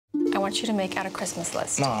want you to make out a Christmas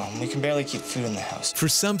list. Mom, we can barely keep food in the house. For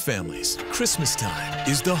some families, Christmas time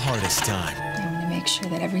is the hardest time. I want to make sure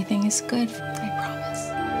that everything is good, I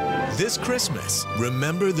promise. This Christmas,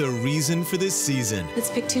 remember the reason for this season. Let's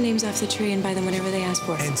pick 2 names off the tree and buy them whatever they ask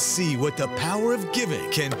for. And see what the power of giving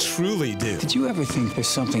can truly do. Did you ever think there's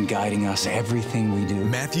something guiding us everything we do?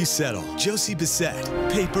 Matthew Settle, Josie Bissett,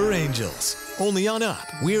 Paper Angels. Only on Up,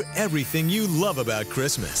 we're everything you love about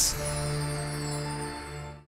Christmas.